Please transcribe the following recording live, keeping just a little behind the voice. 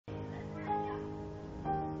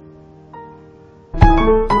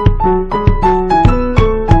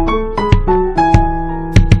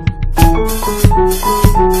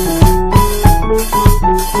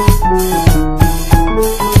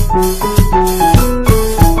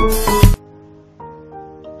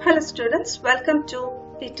Dear students, welcome to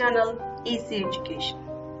Eternal Easy Education.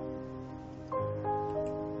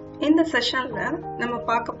 In the session, we will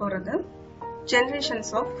talk about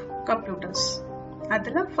generations of computers. That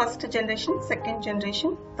is first generation, second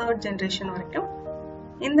generation, third generation.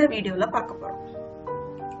 In the video, we will talk about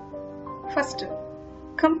first,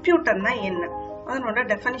 computer na enna? Adanoda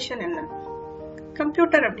definition enna?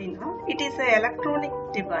 Computer abdina, it is an electronic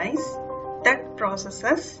device that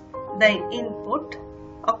processes the input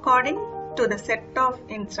according to the set of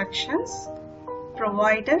instructions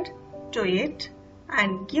provided to it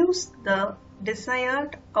and gives the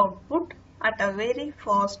desired output at a very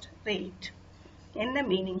fast rate. In the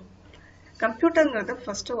meaning, computer is the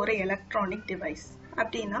first electronic device.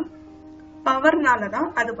 Abdina, power nalada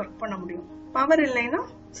adu work panna mudiyum. Power illena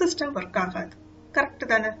system work agadu. Correct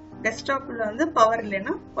dana? Desktop la power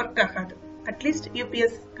illena work agadu. At least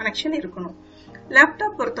UPS connection irukanum.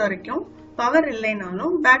 Laptop பொறுத்த வரைக்கும் power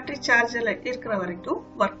இல்லைனாலும் battery சார்ஜ்ல இருக்கிற வரைக்கும்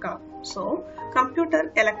work ஆகும். So computer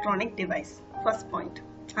electronic device first point.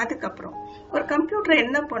 அதுக்கு அப்புறம் ஒரு computer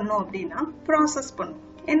என்ன பண்ணும் அப்படினா ப்ராசஸ் பண்ணும்.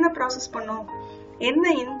 என்ன ப்ராசஸ் பண்ணும்? என்ன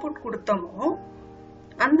இன்புட் கொடுத்தோமோ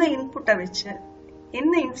அந்த இன்புட்டை வச்சு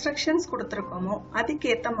என்ன இன்ஸ்ட்ரக்ஷன்ஸ் கொடுத்திருக்கோமோ அதுக்கு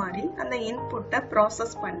ஏத்த மாதிரி அந்த இன்புட்டை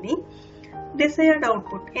ப்ராசஸ் பண்ணி desired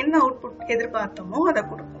output என்ன அவுட்புட் எதிர்பார்த்தோமோ அதை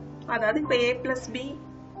கொடுக்கும். அதாவது இப்ப a+b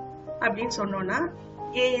அப்படினு சொன்னோம்னா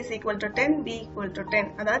a is equal to 10, b equal to 10.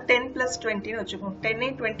 அதாவது 10 plus 20 னு வச்சுக்கோம். 10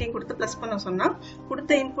 20 கொடுத்து ப்ளஸ் பண்ண சொன்னா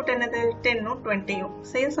கொடுத்த இன்புட் என்னது 10 உம் 20 உம்.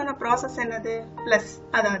 செய்ய சொன்ன process என்னது பிளஸ்,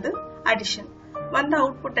 அதாவது அடிஷன். வந்த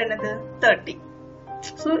அவுட்புட் என்னது 30.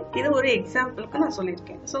 சோ இது ஒரு எக்ஸாம்பிளுக்கு நான்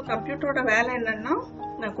சொல்லிருக்கேன். சோ கம்ப்யூட்டரோட வேலை என்னன்னா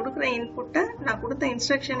நான் கொடுக்கிற இன்புட்டை நான் கொடுத்த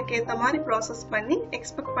இன்ஸ்ட்ரக்ஷனுக்கு ஏத்த மாதிரி process பண்ணி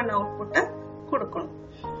எக்ஸ்பெக்ட் பண்ண அவுட்புட்டை கொடுக்கணும்.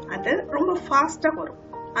 அது ரொம்ப ஃபாஸ்டா வரும்.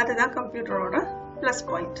 அதுதான் கம்ப்யூட்டரோட பிளஸ்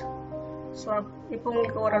பாயிண்ட். சோ இப்போ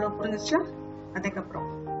உங்களுக்கு ஓரளவு புரிஞ்சுச்சா? அதுக்கப்புறம்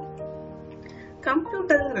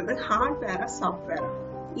கம்ப்யூட்டர்ங்கிறது ஹார்ட்வேரா சாஃப்ட்வேரா?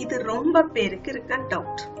 இது ரொம்ப பேருக்கு இருக்க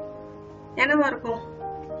டவுட். என்னவா இருக்கும்?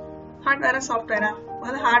 ஹார்ட்வேரா சாஃப்ட்வேரா?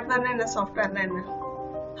 முதல்ல ஹார்ட்வேர்னா என்ன, சாஃப்ட்வேர்னா என்ன?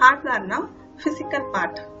 ஹார்ட்வேர்னா பிசிக்கல்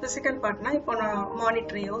பார்ட். பிசிக்கல் பார்ட்னா இப்போ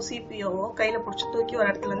மானிட்டரையோ சிபிஓவோ கையில பிடிச்சி தூக்கி ஒரு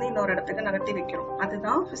இடத்துல இருந்து இன்னொரு இடத்துக்கு நகர்த்தி வைக்கிறோம்.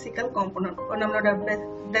 அதுதான் பிசிக்கல் காம்போனன்ட். நம்மளோட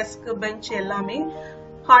டெஸ்க், பெஞ்ச் எல்லாமே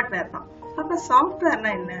ஹார்ட்வேர் தான். அப்ப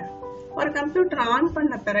சாஃப்ட்வேர்னா என்ன? ஒரு கம்ப்யூட்டர் ஆன்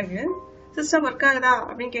பண்ண பிறகு சிஸ்டம் ஒர்க் ஆகுதா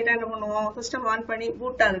அப்படின்னு கேட்டா என்ன பண்ணுவோம்? சிஸ்டம் ஆன் பண்ணி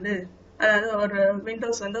பூட் ஆகுது, அதாவது ஒரு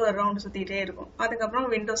விண்டோஸ் ஒரு ரவுண்ட் சுத்திட்டே இருக்கும். அதுக்கப்புறம்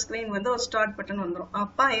விண்டோஸ் ஸ்கிரீன் ஒரு ஸ்டார்ட் பட்டன் வந்துடும்.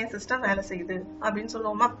 அப்பா என் சிஸ்டம் வேலை செய்யுது அப்படின்னு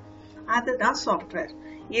சொல்லுவோமா? அதுதான் சாஃப்ட்வேர்.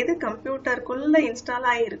 எது கம்ப்யூட்டருக்குள்ள இன்ஸ்டால்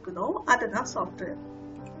ஆகி இருக்குதோ அதுதான் சாஃப்ட்வேர்.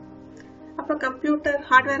 அப்ப கம்ப்யூட்டர்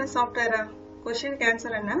ஹார்ட்வேரா சாஃப்ட்வேரா? கொஸ்டினுக்கு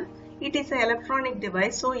ஆன்சர் என்ன? It is a electronic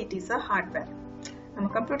device, so it is a hardware. நம்ம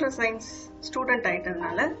கம்ப்யூட்டர் சயின்ஸ் ஸ்டூடெண்ட்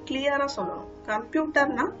ஆயிட்டதுனால கிளியரா சொல்லணும்,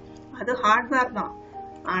 கம்ப்யூட்டர்னா அது ஹார்ட்வேர் தான்.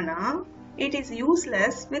 ஆனா it is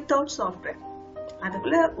useless without software.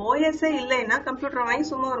 அதுக்குள்ள ஓஎஸ்ஏ இல்லைன்னா கம்ப்யூட்டர் வாங்கி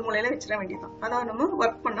சும்மா ஒரு மூலையில வச்சிட வேண்டியதான். அதாவது நம்ம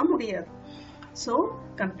ஒர்க் பண்ண முடியாது. So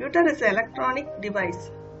computer is electronic device,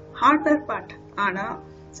 hardware part. ஆனா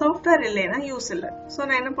சாஃப்ட்வேர் இல்லைன்னா யூஸ் இல்லை. சோ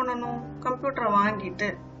நான் என்ன பண்ணணும்? கம்ப்யூட்டரை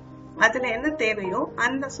வாங்கிட்டு அதுல என்ன தேவையோ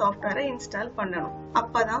அந்த சாஃப்ட்வேரை இன்ஸ்டால் பண்ணணும்.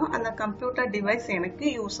 அப்பதான் அந்த கம்ப்யூட்டர் டிவைஸ் எனக்கு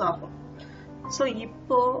யூஸ் ஆகும். சோ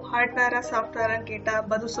இப்போ ஹார்ட்வேரா சாஃப்ட்வேரா கேட்டா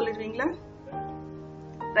பதில் சொல்லிடுவீங்களா?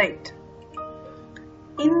 ரைட்.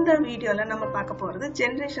 இந்த வீடியோல நம்ம பார்க்க போறது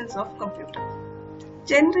ஜெனரேஷன்ஸ் ஆஃப் கம்ப்யூட்டர்.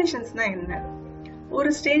 ஜெனரேஷன்ஸ்னா என்ன? ஒரு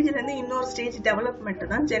ஸ்டேஜ்ல இருந்து இன்னொரு ஸ்டேஜ்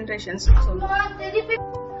டெவலப்மெண்ட் தான் ஜெனரேஷன்ஸ் சொல்லுவோம்.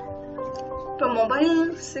 இப்ப மொபைல்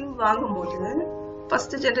சிம் வாங்கும்போது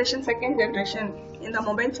ஃபர்ஸ்ட் ஜெனரேஷன், செகண்ட் ஜெனரேஷன், இந்த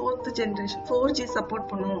mobile fourth generation 4G support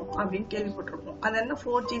பண்ணும் அப்படின்னு கேள்விப்பட்டிருக்கோம். அது என்ன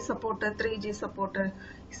 4G சப்போர்ட், 3G சப்போர்ட்?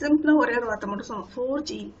 சிம்பிளா ஒரே ஒரு வார்த்தை மட்டும் சொல்லுவோம்,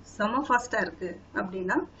 4G செம ஃபாஸ்டா இருக்கு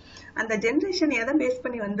அப்படின்னா அந்த ஜெனரேஷன் எதை பேஸ்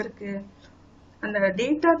பண்ணி வந்திருக்கு? அந்த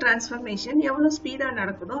டேட்டா டிரான்ஸ்ஃபர்மேஷன் எவ்வளவு ஸ்பீடா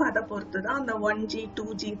நடக்குதோ அதை பொறுத்து தான் அந்த 1G,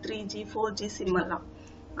 2G, 3G, 4G sim எல்லாம்.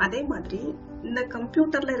 அதே மாதிரி இந்த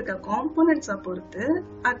கம்ப்யூட்டர்ல இருக்க காம்போனன்ட்ஸை பொறுத்து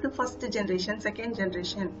அது ஃபர்ஸ்ட் ஜெனரேஷன், செகண்ட்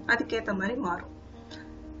ஜெனரேஷன் அதுக்கேற்ற மாதிரி மாறும்.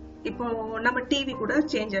 இப்போ நம்ம டிவி கூட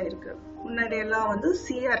சேஞ்ச் ஆயிருக்கு. முன்னாடி எல்லாம்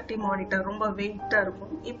சிஆர்டி மானிட்டர் ரொம்ப வெயிட்டா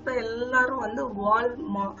இருக்கும். இப்ப எல்லாரும்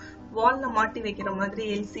வால்ல மாட்டி வைக்கிற மாதிரி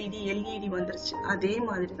எல்சிடி, எல்இடி வந்துருச்சு. அதே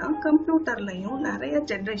மாதிரிதான் கம்ப்யூட்டர்லயும் நிறைய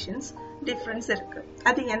ஜெனரேஷன்ஸ் டிஃபரன்ஸ் இருக்கு.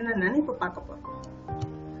 அது என்னன்னு இப்ப பார்க்க போறோம்.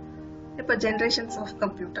 இப்ப ஜெனரேஷன்ஸ் ஆஃப்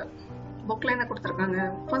கம்ப்யூட்டர் புக்ல என்ன கொடுத்திருக்காங்க?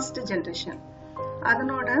 ஃபர்ஸ்ட் ஜெனரேஷன்,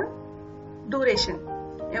 அதனோட டூரேஷன்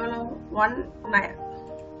எவ்வளவு?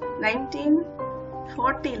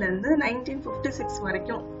 1940ல இருந்து 1956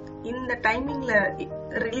 வரைக்கும். இந்த டைமிங்ல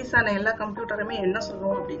ரிலீஸ் ஆன எல்லா கம்ப்யூட்டருமே என்ன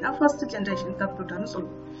சொல்லுவோம் அப்படின்னா ஃபர்ஸ்ட் ஜெனரேஷன் கம்ப்யூட்டர்னு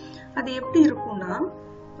சொல்லுவோம். அது எப்படி இருக்கும்னா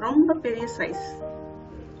ரொம்ப பெரிய சைஸ்,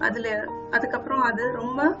 அதுக்கப்புறம் அது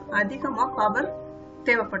ரொம்ப அதிகமா பவர்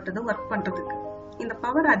தேவைப்பட்டது ஒர்க் பண்றதுக்கு. இந்த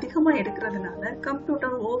பவர் அதிகமா எடுக்கிறதுனால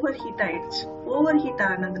கம்ப்யூட்டர் ஓவர் ஹீட் ஆயிடுச்சு. ஓவர் ஹீட்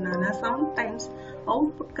ஆனதுனால சம்டைம்ஸ்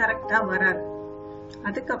அவுட்புட் கரெக்டா வராது.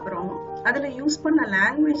 அதுக்கப்புறம் அதுல யூஸ் பண்ண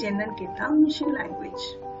லாங்குவேஜ் என்னன்னு கேட்டா மிஷின் லாங்குவேஜ்.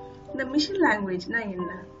 இந்த மிஷின் லாங்குவேஜ்னா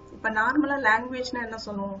என்ன? இப்ப நார்மலா லாங்குவேஜ்னா என்ன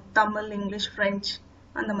சொல்லுவோம்? தமிழ், இங்கிலீஷ், பிரெஞ்சு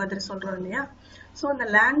அந்த மாதிரி சொல்றோம் இல்லையா? சோ அந்த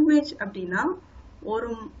லாங்குவேஜ் அப்படின்னா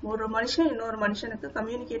ஒரு மனுஷன் இன்னொரு மனுஷனுக்கு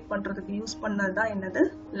கம்யூனிகேட் பண்றதுக்கு யூஸ் பண்ணதுதான் என்னது?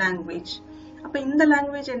 லாங்குவேஜ். அப்ப இந்த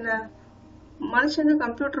லாங்குவேஜ் என்ன? மனுஷங்க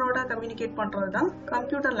கம்ப்யூட்டரோட கம்யூனிகேட் பண்றதுதான்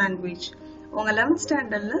கம்ப்யூட்டர் லாங்குவேஜ். உங்க 11th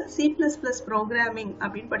ஸ்டாண்டர்ட்ல C++ ப்ரோக்ராமிங்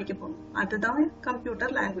அப்படின்னு படிக்க போறோம். அதுதான்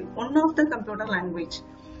computer language, one of the computer language.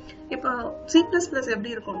 இப்போ C++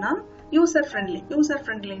 எப்படி இருக்கும்னா யூசர்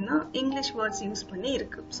ஃப்ரெண்ட்லினா இங்கிலீஷ் வேர்ட்ஸ் யூஸ் பண்ணி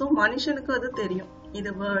இருக்கு. ஸோ மனுஷனுக்கு அது தெரியும், இது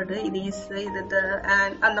வேர்டு, இது இஸ், இது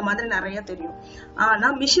அந்த மாதிரி நிறைய தெரியும். ஆனா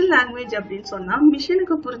மிஷின் லாங்குவேஜ் அப்படின்னு சொன்னா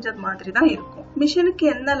மிஷினுக்கு புரிஞ்சது மாதிரி தான் இருக்கும். மிஷினுக்கு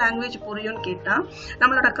என்ன லாங்குவேஜ் புரியும்னு கேட்டா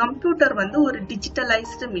நம்மளோட கம்ப்யூட்டர் ஒரு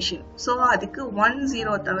டிஜிட்டலைஸ்டு மிஷின். ஸோ அதுக்கு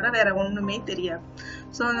 1-0 தவிர வேற ஒண்ணுமே தெரியாது.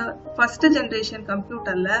 ஸோ ஃபர்ஸ்ட் ஜென்ரேஷன்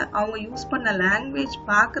கம்ப்யூட்டர்ல அவங்க யூஸ் பண்ண லாங்குவேஜ்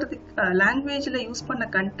பாக்குறதுக்கு, லாங்குவேஜ்ல யூஸ் பண்ண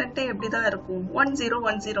கண்டென்ட்டே எப்படிதான் இருக்கும்?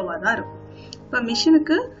 1-0-1-0வா தான் இருக்கும். இப்ப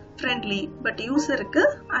மிஷினுக்கு ஃப்ரெண்ட்லி, பட் யூசருக்கு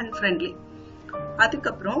அன்ஃப்ரெண்ட்லி.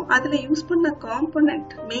 அதுக்கப்புறம் அதுல யூஸ் பண்ண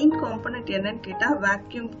காம்பனன்ட், மெயின் காம்பனன்ட் என்னன்னு கேட்டா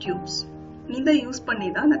வேக்யூம் டியூப்ஸ். இதை யூஸ் பண்ணி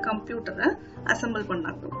தான் அந்த கம்ப்யூட்டரை அசெம்பிள்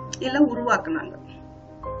பண்ணாங்க, இல்ல உருவாக்குனாங்க.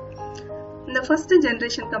 இந்த ஃபர்ஸ்ட்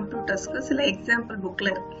ஜெனரேஷன் கம்ப்யூட்டர்ஸ்க்கு சில எக்ஸாம்பிள்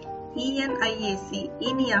புக்ல இருக்கு. ENIAC,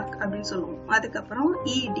 ENIAC அப்படின்னு சொல்லுவோம். அதுக்கப்புறம்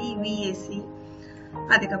EDVAC,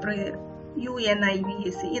 அதுக்கப்புறம்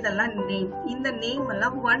UNIVAC. இதெல்லாம் நேம். இந்த நேம்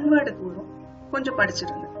எல்லாம் ஒன் வேர்டுக்கு வரும், கொஞ்சம்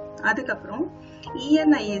படிச்சிருங்க. அதுக்கப்புறம்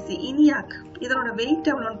ENIAC, இதனோட வெயிட்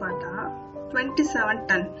எவ்வளோன்னு பார்த்தா 27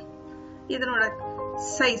 டன். இதனோட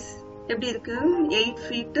சைஸ் எப்படி இருக்கு? 8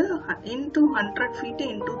 feet into 100 feet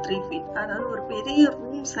into 3 feet. அதாவது ஒரு பெரிய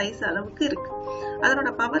ரூம் சைஸ் அளவுக்கு இருக்கு. அதனோட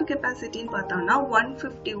பவர் கெப்பாசிட்டின்னு பார்த்தோம்னா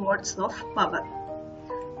 150 watts of power.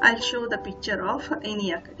 I'll show the picture of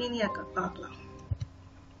ENIAC பார்க்கலாம்.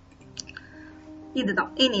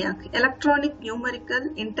 இதுதான் ENIAC, electronic numerical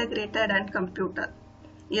integrated and computer.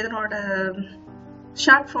 இதனோட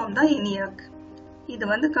ஷார்ட் ஃபார்ம் தான் ENIAC.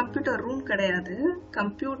 இது கம்ப்யூட்டர் ரூம் கிடையாது,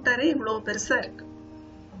 கம்ப்யூட்டரே இவ்வளவு பெருசா இருக்கு.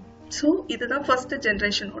 ஸோ இதுதான் ஃபர்ஸ்ட்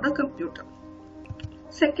ஜென்ரேஷனோட கம்ப்யூட்டர்.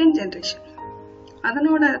 செகண்ட் ஜென்ரேஷன்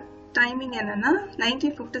அதனோட டைமிங் என்னன்னா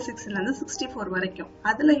 1956ல இருந்து 64 வரைக்கும்.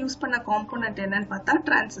 அதுல யூஸ் பண்ண காம்போனன்ட் என்னன்னு பார்த்தா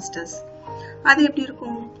டிரான்சிஸ்டர்ஸ். அது எப்படி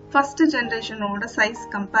இருக்கும்? ஃபர்ஸ்ட் ஜென்ரேஷனோட சைஸ்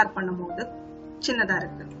கம்பேர் பண்ணும்போது சின்னதா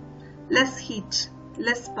இருக்கு, லெஸ் ஹீட்,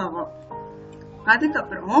 லெஸ் பவர்.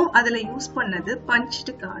 அதுக்கப்புறம் அதுல யூஸ் பண்ணது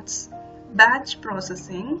punched cards, batch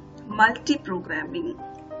processing, multi programming.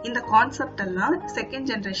 இந்த கான்செப்ட் எல்லாம் செகண்ட்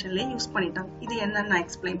ஜெனரேஷன்ல யூஸ் பண்ணிட்டாங்க. இது என்னன்னு நான்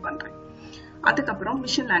எக்ஸ்பிளைன் பண்றேன். அதுக்கப்புறம்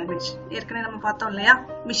மிஷின் லாங்குவேஜ் ஏற்கனவே நம்ம பார்த்தோம் இல்லையா?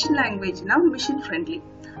 Machine லாங்குவேஜ்னா machine friendly.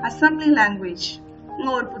 Assembly language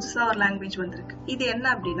ஒரு புதுசா ஒரு லாங்குவேஜ் வந்திருக்கு. இது என்ன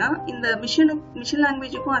அப்படின்னா, இந்த மிஷின்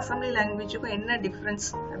லாங்குவேஜுக்கும் அசம்பிளி லாங்குவேஜுக்கும் என்ன டிஃபரன்ஸ்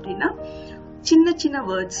அப்படின்னா, சின்ன சின்ன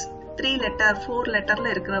வேர்ட்ஸ் 3 letter 4 letterல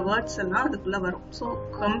இருக்கிற வேர்ட்ஸ் எல்லாம் அதுக்குள்ள வரும். ஸோ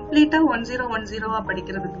கம்ப்ளீட்டா 1010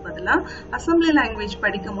 படிக்கிறதுக்கு பதிலா அசம்பிளி லாங்குவேஜ்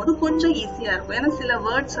படிக்கும் போது கொஞ்சம் ஈஸியா இருக்கும். ஏன்னா சில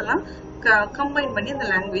வேர்ட்ஸ் எல்லாம் கம்பைன் பண்ணி அந்த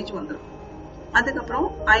லாங்குவேஜ் வந்துடும். அதுக்கப்புறம்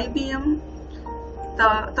IBM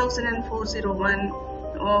 10401,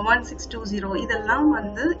 1620 இதெல்லாம்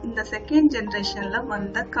இந்த செகண்ட் ஜெனரேஷன்ல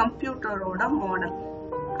வந்த கம்ப்யூட்டரோட model.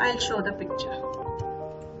 I'll show the picture.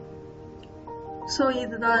 So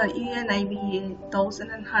இதுதான் ENIVA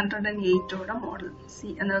 1108 ஓட மாடல்.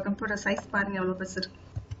 அந்த கம்ப்யூட்டர் சைஸ் பாருங்க எவ்வளவு பெருசு இருக்கு.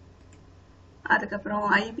 அதுக்கப்புறம்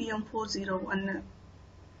IBM 401,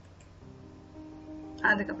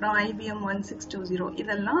 அதுக்கப்புறம் IBM 1620.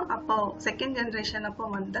 இதெல்லாம் அப்போ செகண்ட் ஜெனரேஷன் அப்போ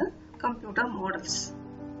வந்த கம்ப்யூட்டர் மாடல்ஸ்.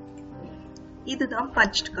 இதுதான்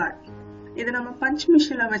பஞ்ச் கார்டு. இது நம்ம பஞ்ச்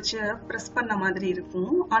மிஷின்ல வச்சு பிரஸ் பண்ண மாதிரி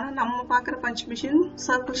இருக்கும். ஆனா நம்ம பாக்குற பஞ்ச் மிஷின்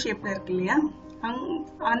சர்க்கிள் ஷேப்ல இருக்கு இல்லையா?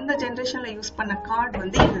 அந்த ஜெனரேஷன்ல யூஸ் பண்ண கார்டு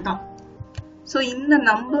இதுதான். சோ இந்த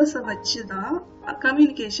நம்பர்ஸ் வச்சுதான்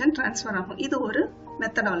கம்யூனிகேஷன் டிரான்ஸ்ஃபர் ஆகும். இது ஒரு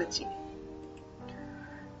மெத்தடாலஜி.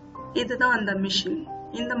 இதுதான் அந்த மிஷின்.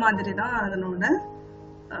 இந்த மாதிரி தான் அதனோட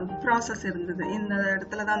ப்ராசஸ் இருந்தது. இந்த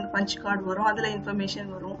இடத்துலதான் அந்த பஞ்ச் கார்டு வரும், அதுல இன்ஃபர்மேஷன்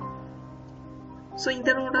வரும். சோ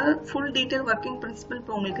இதனோட ஃபுல் டீடைல் ஒர்க்கிங் பிரின்சிபல்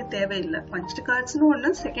இப்போ உங்களுக்கு தேவையில்லை. பஞ்ச் கார்ட்ஸ்னு ஒண்ணு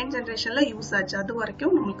செகண்ட் ஜெனரேஷன்ல யூஸ் ஆச்சு, அது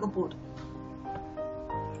வரைக்கும் நமக்கு போதும்.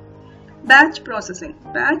 Batch processing.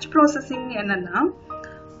 பேட்ச் ப்ராசஸிங் என்னன்னா,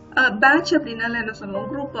 பேட்ச் அப்படின்னால என்ன சொல்லுவோம்?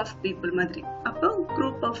 குரூப் ஆஃப் பீப்புள் மாதிரி. அப்போ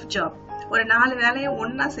குரூப் ஆஃப் ஜாப், ஒரு 4 வேலையை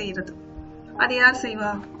ஒன்னா செய்யறது. அது யார்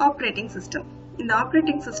செய்வா? Operating system. இந்த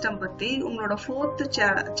ஆப்ரேட்டிங் சிஸ்டம் பத்தி உங்களோட 4th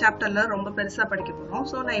சாப்டர்ல ரொம்ப பெருசா படிக்க போறோம்.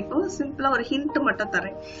 ஸோ நான் இப்போ சிம்பிளா ஒரு ஹிண்ட் மட்டும்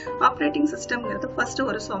தரேன். ஆப்ரேட்டிங் சிஸ்டம்ங்கிறது ஃபர்ஸ்ட்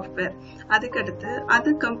ஒரு சாஃப்ட்வேர், அதுக்கடுத்து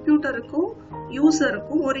அது கம்ப்யூட்டருக்கும்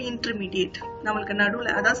யூசருக்கும் ஒரு இன்டர்மீடியேட். நம்மளுக்கு நடுவில்,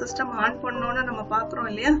 அதாவது சிஸ்டம் ஆன் பண்ணோன்னு நம்ம பாக்குறோம்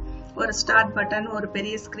இல்லையா, ஒரு ஸ்டார்ட் பட்டன், ஒரு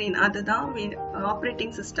பெரிய ஸ்கிரீன், அதுதான்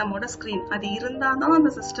ஆப்ரேட்டிங் சிஸ்டமோட ஸ்கிரீன். அது இருந்தாதான்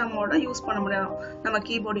அந்த சிஸ்டமோட யூஸ் பண்ண முடியும். நம்ம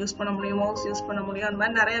கீபோர்டு யூஸ் பண்ண முடியும், மவுஸ் யூஸ் பண்ண முடியும். அந்த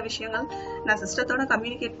மாதிரி நிறைய விஷயங்கள் நான் சிஸ்டத்தோட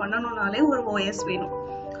கம்யூனிகேட் பண்ணணும்னாலே ஒரு ஓஎஸ் வேணும்.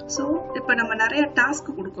 ஸோ இப்போ நம்ம நிறைய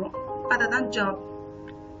டாஸ்க் கொடுக்குறோம், அததான் ஜாப்.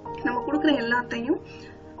 நம்ம கொடுக்குற எல்லாத்தையும்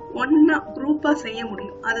ஒன்னா குரூப்பா செய்ய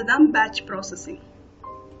முடியும், அதுதான் பேட்ச் ப்ராசஸிங்.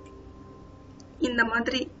 இந்த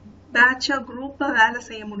மாதிரி பேட்சா குரூப்பா வேலை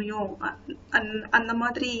செய்ய முடியும். அந்த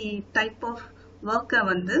மாதிரி டைப் ஆஃப் ஒர்க்கை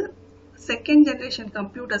வந்து செகண்ட் ஜெனரேஷன்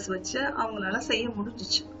கம்ப்யூட்டர்ஸ் வச்சு அவங்களால செய்ய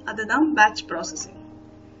முடிஞ்சிச்சு. அதுதான் பேட்ச் ப்ராசஸிங்.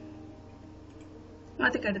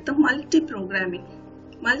 அதுக்கடுத்து மல்டி ப்ரோக்ராமிங்.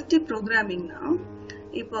 மல்டி ப்ரோக்ராமிங்னா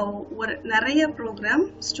இப்போ ஒரு நிறைய ப்ரோக்ராம்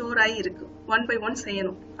ஸ்டோர் ஆகி இருக்கு, 1 by 1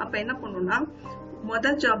 செய்யணும். அப்ப என்ன பண்ணணும்னா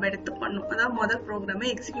முதல் ஜாப் எடுத்து பண்ணும், அதாவது முதல் ப்ரோக்ராமை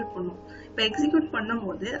எக்ஸிக்யூட் பண்ணும். இப்போ எக்ஸிக்யூட் பண்ணும்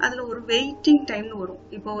போது அதுல ஒரு வெயிட்டிங் டைம்னு வரும்.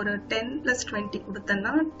 இப்போ ஒரு 10 + 20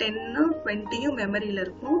 கொடுத்தோம்னா 10 20 மெமரியில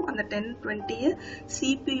இருக்கும். அந்த 10 20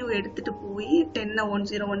 CPU எடுத்துட்டு போய் 10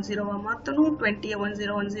 1010 மாத்தணும், 20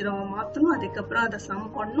 1010 மாத்தணும், அதுக்கப்புறம் அதை சம்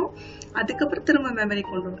பண்ணும், அதுக்கப்புறம் திரும்ப மெமரி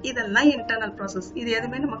கொண்டு வரும். இதெல்லாம் இன்டர்னல் ப்ராசஸ். இது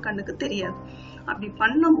எதுவுமே நம்ம கண்ணுக்கு தெரியாது. அப்படி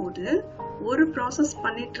பண்ணும்போது ஒரு ப்ராசஸ்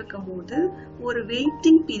பண்ணிட்டு இருக்கும் போது ஒரு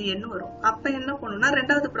வெயிட்டிங் பீரியட்னு வரும். அப்ப என்ன பண்ணணும்னா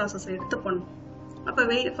ரெண்டாவது ப்ராசஸ் எடுத்து பண்ணும். அப்ப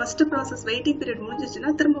ஃபர்ஸ்ட் ப்ராசஸ் வெயிட்டிங் பீரியட் முடிஞ்சிச்சுன்னா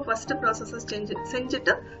திரும்ப ஃபர்ஸ்ட் ப்ராசஸ்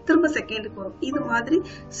செஞ்சுட்டு திரும்ப செகண்டுக்கு வரும். இது மாதிரி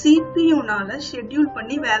சிபியூனால ஷெட்யூல்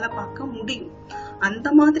பண்ணி வேலை பார்க்க முடியும். அந்த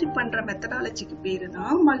மாதிரி பண்ற மெத்தடாலஜிக்கு பேரு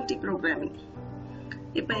தான் மல்டி ப்ரோக்ராமிங்.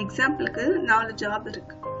 இப்ப எக்ஸாம்பிளுக்கு 4 ஜாப்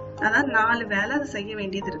இருக்கு, அதாவது 4 வேலை அதை செய்ய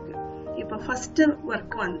வேண்டியது இருக்கு. இப்ப ஃபர்ஸ்ட்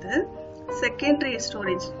ஒர்க் வந்து செகண்டரி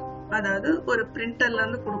ஸ்டோரேஜ், அதாவது ஒரு பிரிண்டர்ல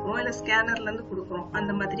இருந்து கொடுக்குறோம், இல்ல ஸ்கேனர்ல இருந்து கொடுக்குறோம்.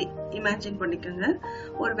 அந்த மாதிரி இமேஜின் பண்ணிக்கோங்க.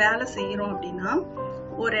 ஒரு வேலை செய்யறோம் அப்படின்னா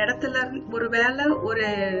ஒரு இடத்துல ஒரு வேலை ஒரு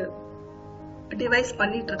டிவைஸ்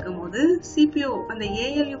பண்ணிட்டு இருக்கும் போது சிபியூ அந்த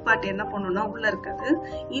ஏஎல்யூ பார்ட் என்ன பண்ணும்னா உள்ள இருக்காது,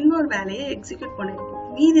 இன்னொரு வேலையை எக்ஸிக்யூட் பண்ணிருக்கும்.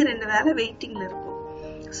 மீதி 2 வேலை வெயிட்டிங்ல இருக்கும்.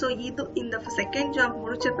 ஸோ இது இந்த செகண்ட் ஜாப்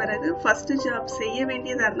முடிச்ச பிறகு ஃபர்ஸ்ட் ஜாப் செய்ய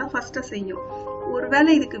வேண்டியதா இருந்தா ஃபர்ஸ்ட் செய்யும்.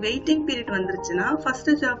 ஒருவேளை இதுக்கு வெயிட்டிங் பீரியட் வந்துருச்சுன்னா ஃபர்ஸ்ட்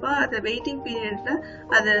ஜாபா அதை வெயிட்டிங் பீரியட்ல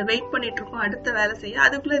அதை வெயிட் பண்ணிட்டு இருக்கோம் அடுத்த வேலை செய்ய.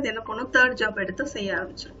 அதுக்குள்ள இது என்ன பண்ணும், தேர்ட் ஜாப் எடுத்து செய்ய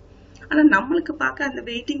ஆரம்பிச்சிடும். ஆனா நம்மளுக்கு பார்க்க அந்த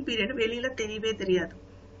வெயிட்டிங் பீரியட் வெளியில தெரியவே தெரியாது.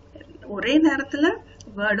 ஒரே நேரத்துல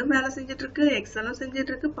வேர்டும் வேலை செஞ்சுட்டு இருக்கு, எக்ஸலும்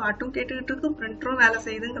செஞ்சுட்டு இருக்கு, பாட்டும் கேட்டுக்கிட்டு இருக்கு, பிரிண்டரும் வேலை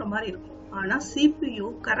செய்யுதுங்கிற மாதிரி இருக்கும். ஆனா சிபியூ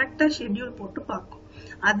கரெக்டா ஷெட்யூல் போட்டு பார்க்கும்.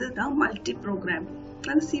 அதுதான் மல்டி ப்ரோக்ராமிங்.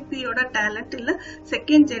 அது சிபியூட டேலண்ட் இல்ல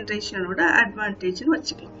செகண்ட் ஜெனரேஷனோட அட்வான்டேஜ்னு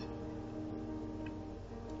வச்சுக்கலாம்.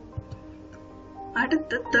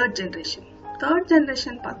 அடுத்து தேர்ட் ஜெனரேஷன். தேர்ட்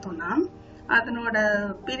ஜெனரேஷன் பார்த்தோம்னா அதனோட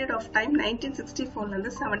பீரியட் ஆஃப் டைம் 1964ல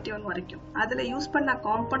இருந்து 71 வரைக்கும். அதுல யூஸ் பண்ண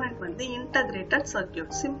காம்பனன்ட் வந்து இன்டகிரேட்டட்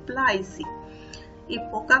சர்க்யூட், சிம்பிளா ஐசி.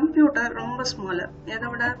 இப்போ கம்ப்யூட்டர் ரொம்ப ஸ்மாலர், எதை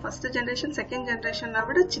விட ஃபர்ஸ்ட் ஜெனரேஷன் செகண்ட் ஜெனரேஷனை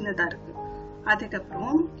விட சின்னதா இருக்கு.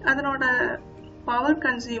 அதுக்கப்புறம் அதனோட பவர்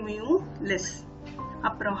கன்சியூமையும் லெஸ்.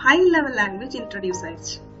 அப்புறம் ஹை லெவல் லாங்குவேஜ் இன்ட்ரடியூஸ்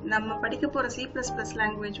ஆயிடுச்சு. நம்ம படிக்க போற C++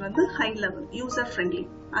 லாங்குவேஜ் வந்து ஹை லெவல், யூசர் ஃப்ரெண்ட்லி.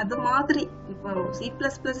 அது மாதிரி இப்போ C++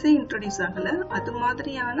 இன்ட்ரடியூஸ் ஆகல, அது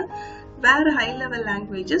மாதிரியான வேற ஹை லெவல்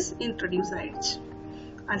லாங்குவேஜஸ் இன்ட்ரடியூஸ் ஆயிடுச்சு.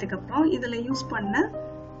 அதுக்கப்புறம் இதுல யூஸ் பண்ண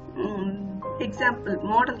example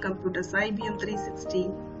model computers IBM 360,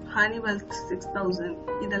 Honeywell 6000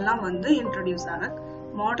 இதெல்லாம் வந்து இன்ட்ரடியூஸ் ஆன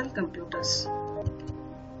மாடல் கம்ப்யூட்டர்ஸ்.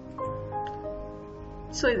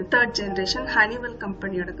 ஸோ இது தேர்ட் ஜெனரேஷன் Honeywell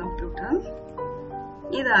கம்பெனியோட கம்ப்யூட்டர்,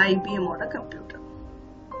 இது IBM ஓட கம்ப்யூட்டர்.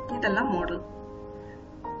 இதெல்லாம் மாடல்.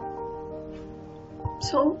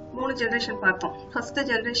 ஸோ 3 ஜெனரேஷன் பார்த்தோம். ஃபர்ஸ்ட்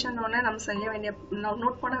ஜெனரேஷன் நம்ம செய்ய வேண்டிய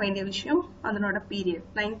நோட் பண்ண வேண்டிய விஷயம் அதனோட period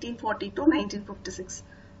 1940 to 1956.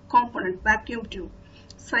 Component vacuum tube,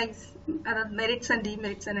 size, அதாவது மெரிட்ஸ் அண்ட்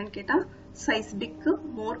டிமெரிட்ஸ் என்னன்னு கேட்டா சைஸ் பிக்,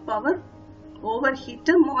 மோர் power, over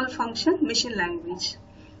heat, mall function, machine language.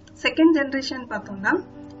 Second generation பார்த்தோம்னா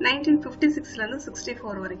 1956ல இருந்து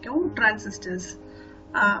 64 வரைக்கும் டிரான்சிஸ்டர்ஸ்,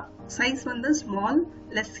 சைஸ் வந்து small,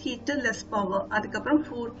 less heat, less power. அதுக்கப்புறம்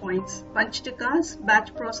 4 points, punched cards,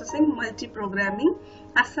 batch processing, multi programming,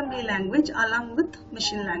 assembly language along with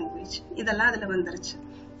machine language. இதெல்லாம் அதுல வந்துருச்சு.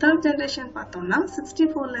 Third generation பார்த்தோம்னா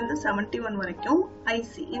 64ல இருந்து 71 வரைக்கும்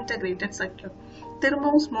ஐசி இன்டகிரேட்டட் சர்க்யூட்,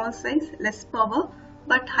 திரும்பவும் small size, less power,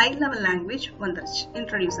 but high level language வந்துருச்சு,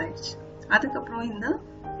 introduce ஆயிடுச்சு. அதுக்கப்புறம் இந்த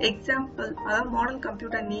எக்ஸாம்பிள், அதாவது மாடல்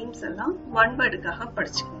கம்ப்யூட்டர் நேம்ஸ் எல்லாம் one வேர்டுக்காக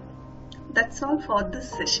படிச்சுக்கணும். That's all for this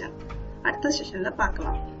session. அடுத்த செஷன்ல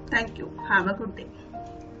பார்க்கலாம். Thank you. Have a good day.